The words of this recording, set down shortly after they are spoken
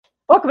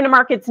Welcome to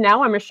Markets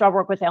Now. I'm Michelle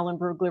Rook with Ellen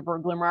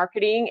Brugler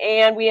Marketing,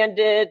 and we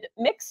ended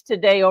mixed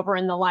today over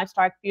in the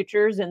livestock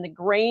futures and the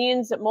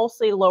grains,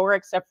 mostly lower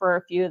except for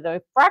a few of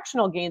the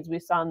fractional gains we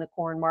saw in the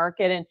corn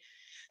market. And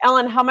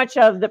Ellen, how much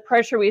of the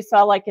pressure we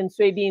saw like in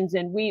soybeans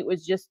and wheat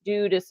was just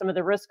due to some of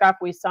the risk off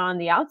we saw in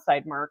the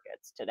outside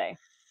markets today?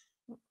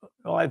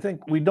 Well, I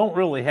think we don't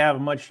really have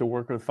much to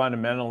work with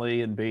fundamentally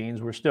in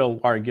beans. We're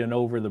still arguing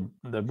over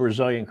the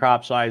Brazilian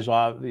crop size,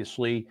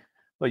 obviously,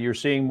 but you're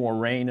seeing more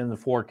rain in the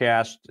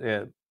forecast,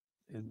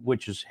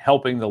 which is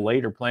helping the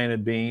later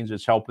planted beans.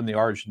 It's helping the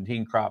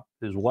Argentine crop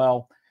as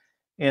well.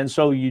 And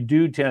so you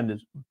do tend to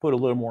put a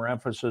little more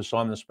emphasis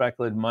on the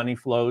speculative money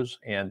flows.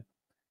 And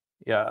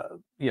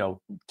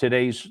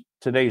today's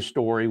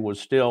story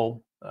was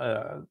still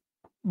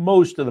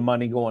most of the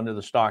money going to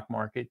the stock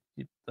market.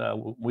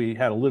 We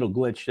had a little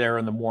glitch there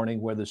in the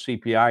morning where the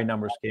CPI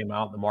numbers came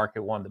out and the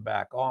market wanted to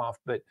back off.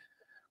 But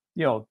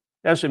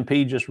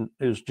S&P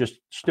is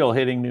still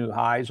hitting new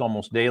highs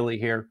almost daily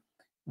here.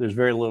 There's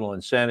very little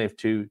incentive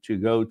to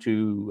go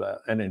to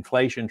an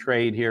inflation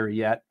trade here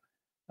yet,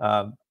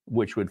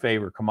 which would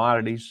favor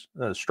commodities.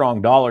 The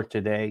strong dollar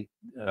today,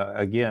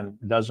 again,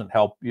 doesn't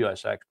help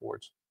U.S.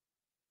 exports.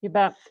 You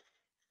bet.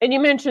 And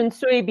you mentioned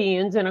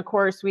soybeans, and of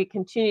course, we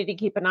continue to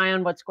keep an eye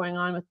on what's going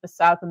on with the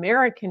South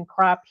American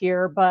crop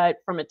here. But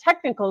from a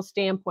technical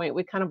standpoint,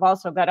 we kind of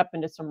also got up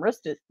into some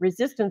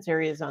resistance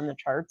areas on the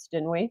charts,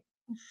 didn't we?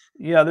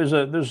 Yeah, there's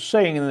a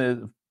saying in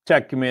the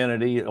tech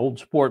community: old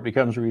support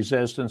becomes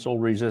resistance,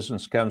 old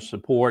resistance becomes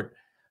support.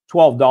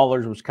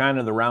 $12 was kind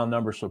of the round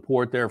number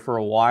support there for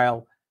a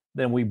while.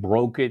 Then we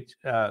broke it.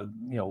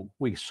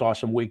 We saw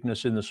some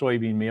weakness in the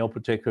soybean meal,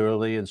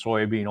 particularly, and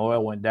soybean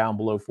oil went down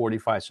below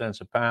 45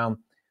 cents a pound.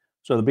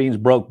 So the beans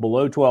broke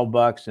below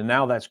 $12, and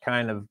now that's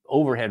kind of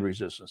overhead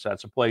resistance.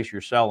 That's a place you're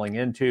selling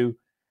into,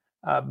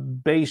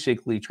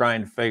 basically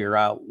trying to figure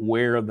out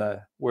where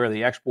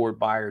the export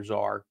buyers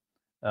are.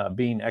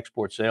 Bean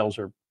export sales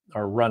are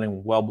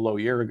running well below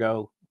a year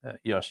ago.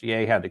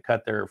 USDA had to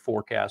cut their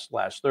forecast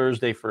last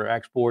Thursday for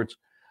exports.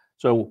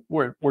 So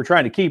we're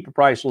trying to keep the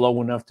price low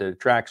enough to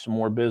attract some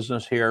more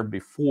business here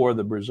before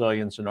the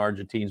Brazilians and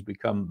Argentines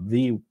become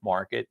the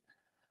market.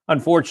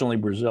 Unfortunately,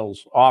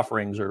 Brazil's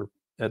offerings are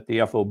at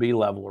the FOB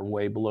level are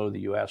way below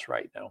the U.S.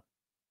 right now.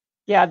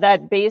 Yeah,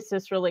 that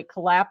basis really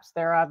collapsed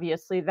there.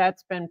 Obviously,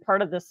 that's been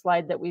part of the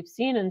slide that we've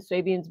seen in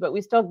soybeans, but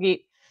we still get,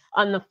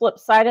 on the flip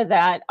side of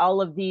that,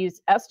 all of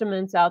these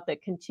estimates out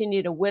that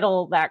continue to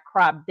whittle that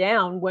crop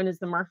down. When is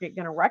the market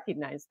going to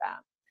recognize that?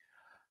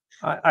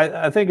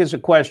 I think it's a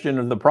question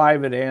of the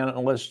private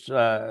analysts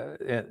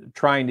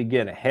trying to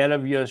get ahead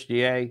of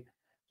USDA.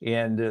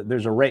 And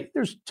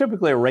there's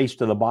typically a race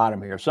to the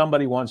bottom here.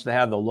 Somebody wants to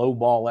have the low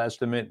ball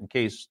estimate in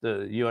case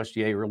the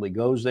USDA really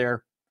goes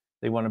there.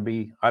 They want to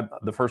be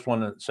the first one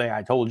to say,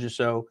 I told you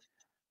so.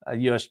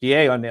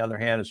 USDA, on the other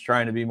hand, is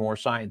trying to be more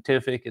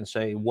scientific and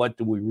say, what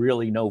do we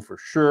really know for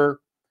sure?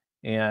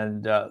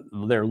 And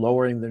they're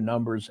lowering their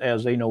numbers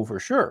as they know for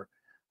sure.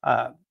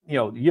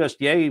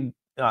 USDA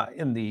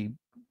in the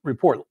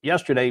report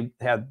yesterday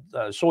had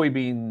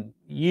soybean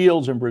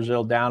yields in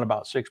Brazil down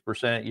about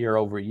 6% year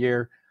over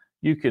year.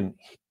 You can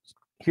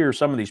hear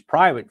some of these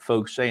private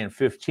folks saying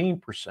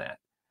 15%,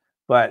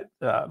 but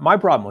my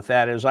problem with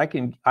that is I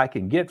can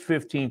get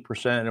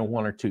 15% in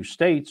one or two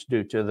states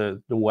due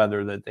to the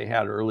weather that they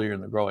had earlier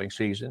in the growing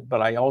season.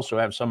 But I also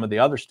have some of the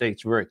other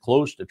states very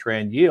close to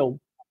trend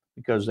yield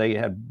because they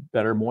had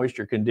better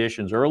moisture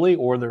conditions early,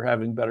 or they're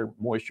having better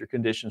moisture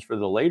conditions for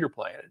the later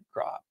planted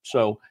crop.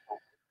 So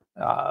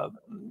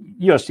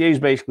USDA is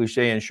basically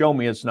saying, show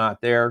me it's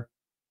not there.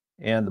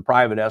 And the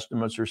private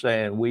estimates are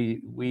saying,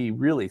 we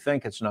really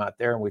think it's not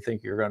there, and we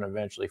think you're going to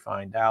eventually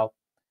find out.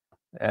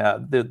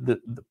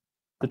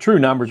 The true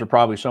numbers are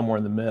probably somewhere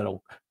in the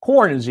middle.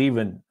 Corn is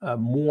even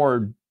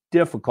more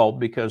difficult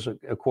because,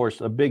 of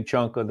course, a big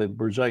chunk of the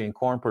Brazilian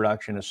corn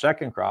production is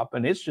second crop,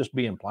 and it's just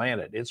being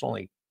planted. It's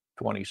only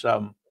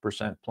 27%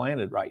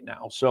 planted right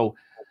now. So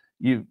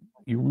you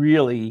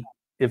really,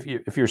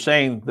 if you're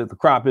saying that the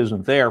crop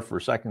isn't there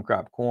for second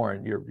crop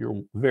corn,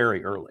 you're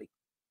very early.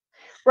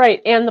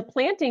 Right. And the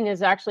planting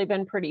has actually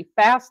been pretty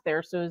fast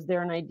there. So is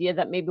there an idea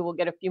that maybe we'll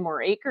get a few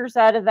more acres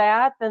out of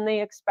that than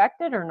they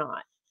expected or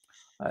not?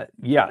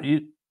 Yeah,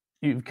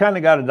 you've kind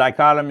of got a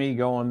dichotomy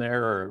going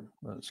there, or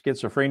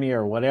schizophrenia,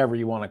 or whatever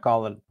you want to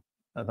call it.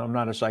 I'm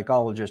not a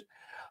psychologist.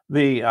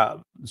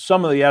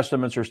 Some of the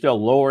estimates are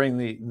still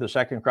lowering the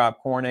second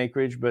crop corn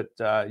acreage, but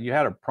you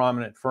had a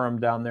prominent firm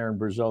down there in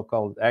Brazil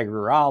called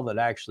AgRural that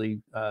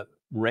actually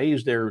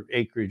raised their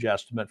acreage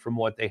estimate from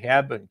what they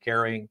had been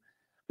carrying,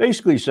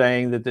 basically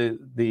saying that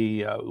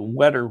the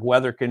wetter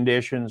weather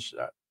conditions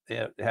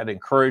had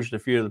encouraged a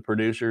few of the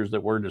producers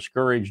that were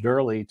discouraged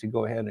early to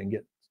go ahead and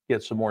get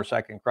some more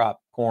second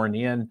crop corn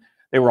in.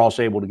 They were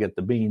also able to get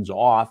the beans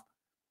off.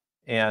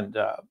 And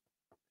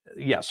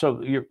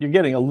so you're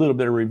getting a little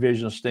bit of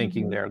revisionist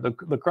thinking there.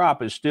 The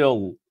crop is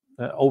still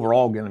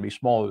overall going to be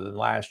smaller than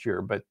last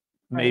year, but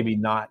maybe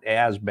not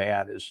as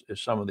bad as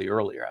some of the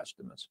earlier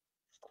estimates.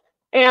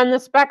 And the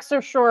specs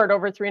are short,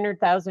 over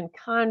 300,000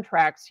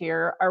 contracts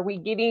here. Are we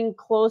getting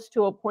close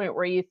to a point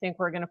where you think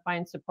we're going to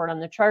find support on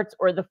the charts,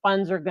 or the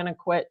funds are going to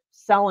quit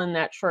selling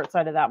that short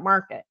side of that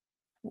market?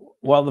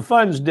 Well, the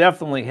funds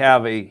definitely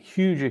have a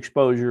huge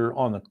exposure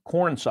on the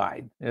corn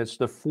side. It's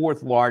the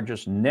fourth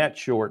largest net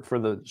short for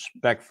the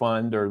spec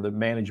fund, or the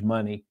managed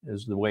money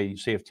is the way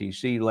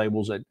CFTC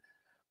labels it.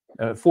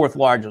 Fourth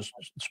largest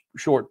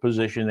short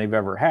position they've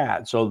ever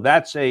had. So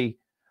that's a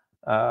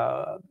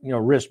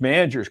risk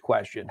manager's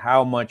question.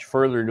 How much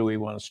further do we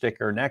want to stick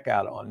our neck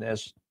out on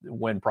this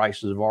when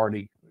prices have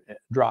already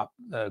dropped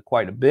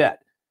quite a bit?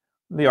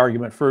 The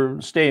argument for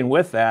staying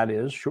with that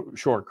is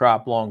short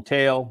crop, long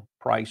tail.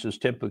 Prices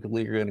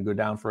typically are going to go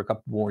down for a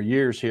couple more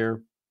years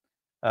here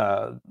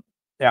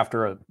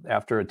after a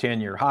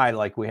 10-year high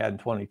like we had in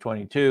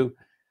 2022.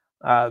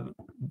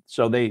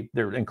 So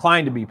they're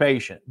inclined to be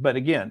patient. But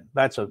again,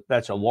 that's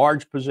a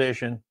large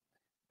position.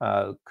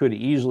 Could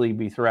easily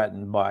be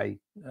threatened by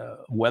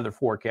weather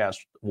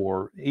forecast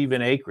or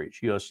even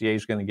acreage. USDA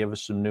is going to give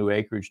us some new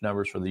acreage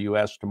numbers for the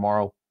U.S.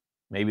 tomorrow.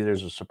 Maybe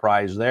there's a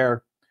surprise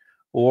there,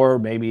 or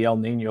maybe El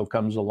Nino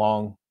comes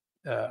along,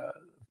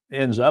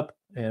 ends up,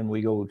 and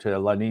we go to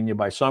La Nina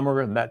by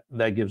summer, and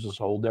that gives us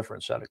a whole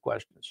different set of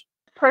questions.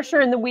 Pressure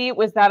in the wheat,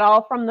 was that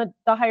all from the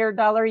higher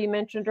dollar you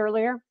mentioned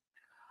earlier?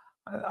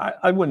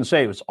 I wouldn't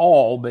say it was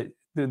all, but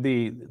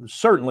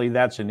certainly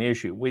that's an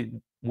issue.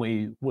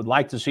 We would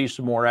like to see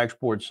some more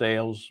export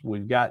sales.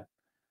 We've got,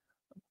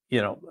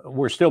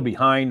 we're still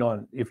behind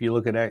on, if you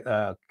look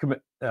at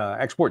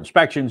export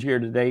inspections year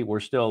to date, we're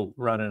still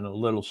running a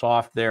little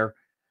soft there.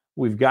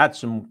 We've got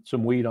some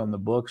wheat on the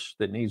books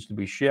that needs to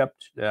be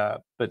shipped.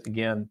 But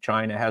again,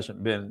 China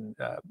hasn't been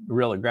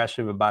real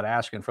aggressive about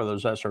asking for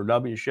those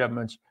SRW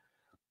shipments.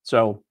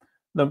 So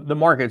the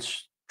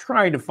market's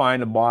trying to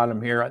find a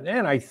bottom here.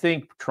 And I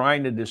think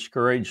trying to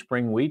discourage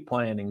spring wheat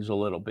plantings a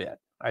little bit.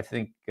 I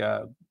think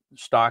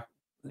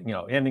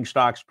ending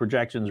stocks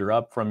projections are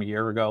up from a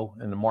year ago,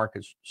 and the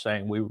market's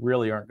saying we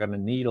really aren't going to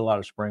need a lot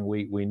of spring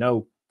wheat. We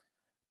know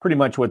pretty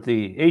much what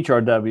the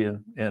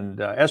HRW and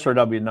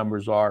SRW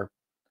numbers are,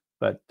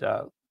 but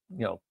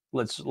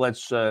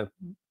let's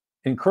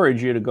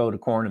encourage you to go to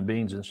corn and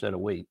beans instead of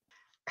wheat.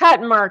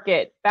 Cotton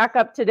market back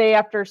up today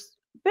after a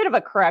bit of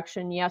a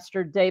correction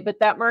yesterday, but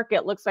that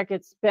market looks like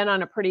it's been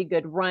on a pretty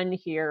good run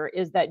here.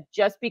 Is that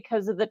just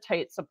because of the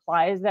tight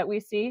supplies that we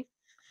see?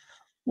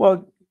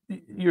 Well,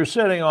 you're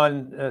sitting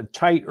on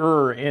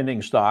tighter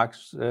ending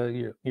stocks.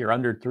 You're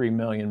under 3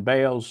 million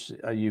bales.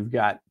 You've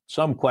got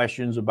some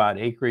questions about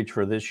acreage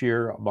for this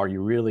year. Are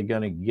you really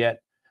going to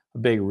get a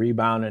big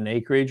rebound in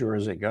acreage, or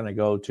is it going to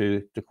go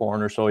to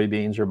corn or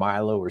soybeans or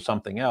milo or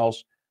something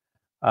else?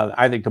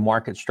 I think the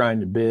market's trying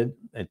to bid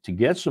to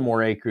get some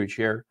more acreage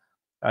here.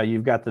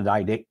 You've got the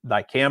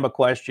dicamba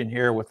question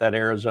here with that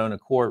Arizona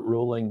court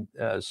ruling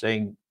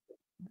saying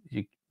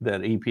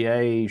that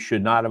EPA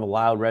should not have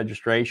allowed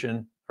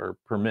registration or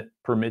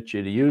permit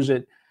you to use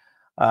it.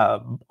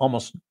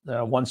 Almost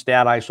one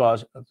stat I saw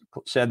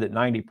said that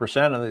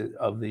 90%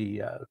 of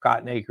the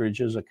cotton acreage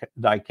is a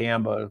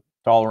dicamba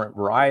tolerant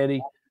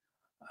variety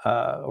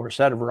or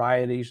set of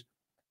varieties.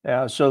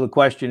 So the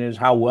question is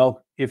how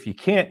well, if you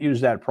can't use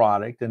that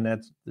product, and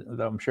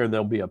I'm sure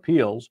there'll be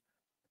appeals.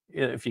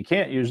 If you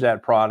can't use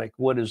that product,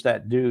 what does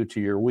that do to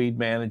your weed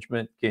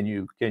management? Can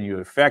you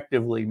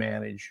effectively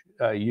manage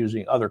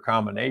using other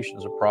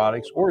combinations of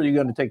products, or are you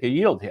going to take a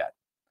yield hit?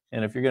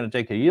 And if you're going to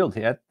take a yield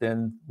hit,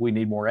 then we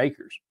need more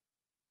acres.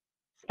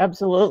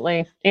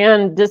 Absolutely.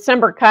 And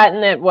December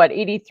cotton at what,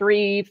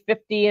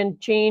 83.50 and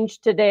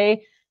change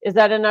today? Is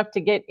that enough to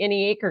get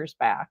any acres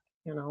back?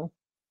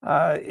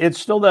 It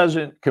still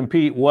doesn't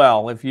compete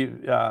well. If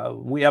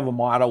we have a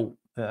model,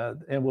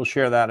 and we'll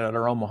share that at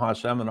our Omaha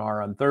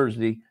seminar on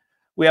Thursday.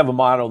 We have a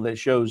model that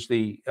shows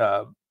the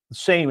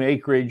same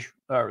acreage,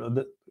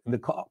 or the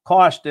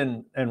cost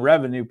and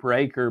revenue per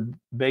acre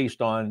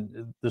based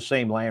on the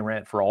same land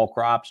rent for all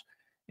crops.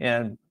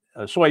 And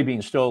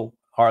soybeans still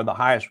are the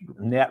highest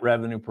net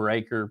revenue per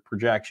acre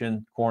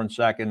projection, corn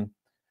second,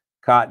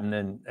 cotton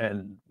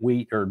and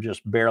wheat are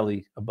just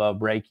barely above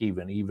break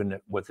even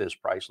with this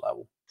price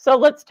level. So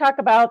let's talk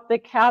about the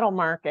cattle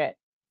market.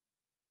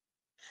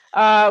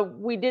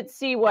 We did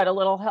see a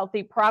little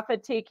healthy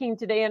profit taking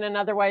today in an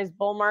otherwise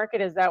bull market.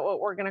 Is that what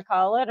we're going to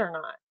call it or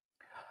not?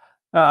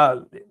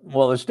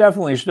 Well, it's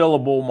definitely still a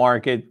bull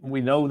market.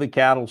 We know the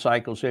cattle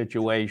cycle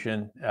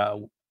situation.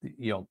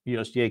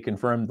 USDA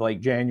confirmed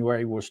late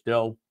January we're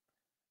still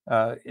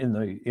in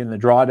the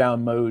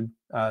drawdown mode.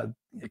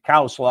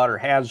 Cow slaughter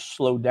has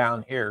slowed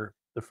down here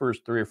the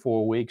first 3 or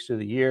 4 weeks of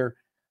the year.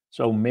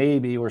 So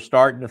maybe we're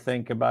starting to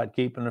think about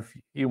keeping a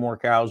few more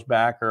cows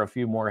back or a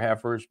few more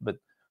heifers, but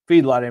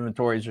feedlot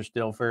inventories are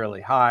still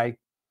fairly high.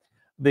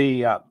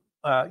 We're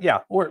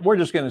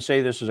just going to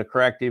say this is a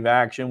corrective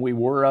action. We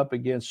were up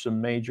against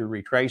some major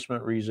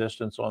retracement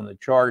resistance on the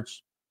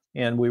charts,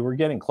 and we were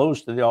getting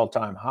close to the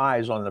all-time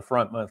highs on the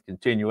front month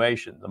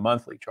continuation, the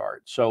monthly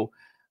chart. So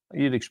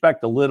you'd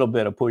expect a little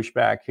bit of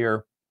pushback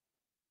here.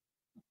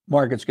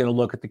 market's going to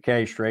look at the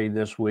cash trade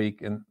this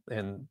week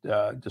and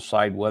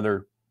decide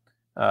whether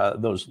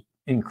those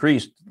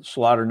increased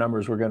slaughter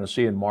numbers we're going to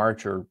see in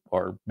March are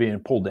being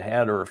pulled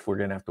ahead, or if we're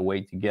going to have to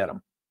wait to get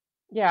them.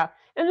 Yeah.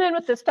 And then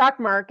with the stock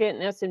market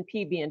and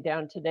S&P being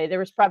down today, there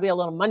was probably a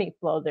little money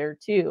flow there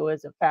too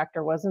as a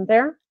factor, wasn't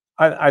there?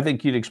 I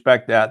think you'd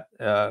expect that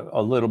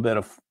a little bit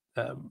of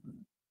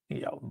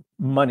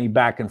money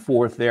back and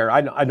forth there.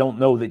 I don't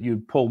know that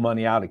you'd pull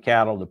money out of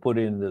cattle to put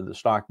into the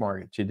stock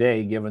market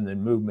today, given the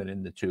movement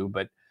in the two,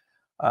 but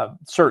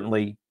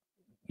certainly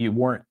you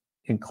weren't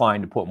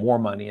inclined to put more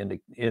money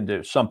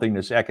into something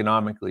that's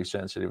economically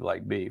sensitive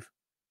like beef.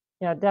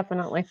 Yeah,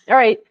 definitely. All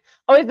right.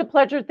 Always a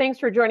pleasure. Thanks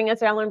for joining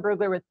us, Alan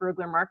Brugler with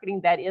Brugler Marketing.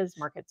 That is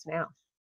Markets Now.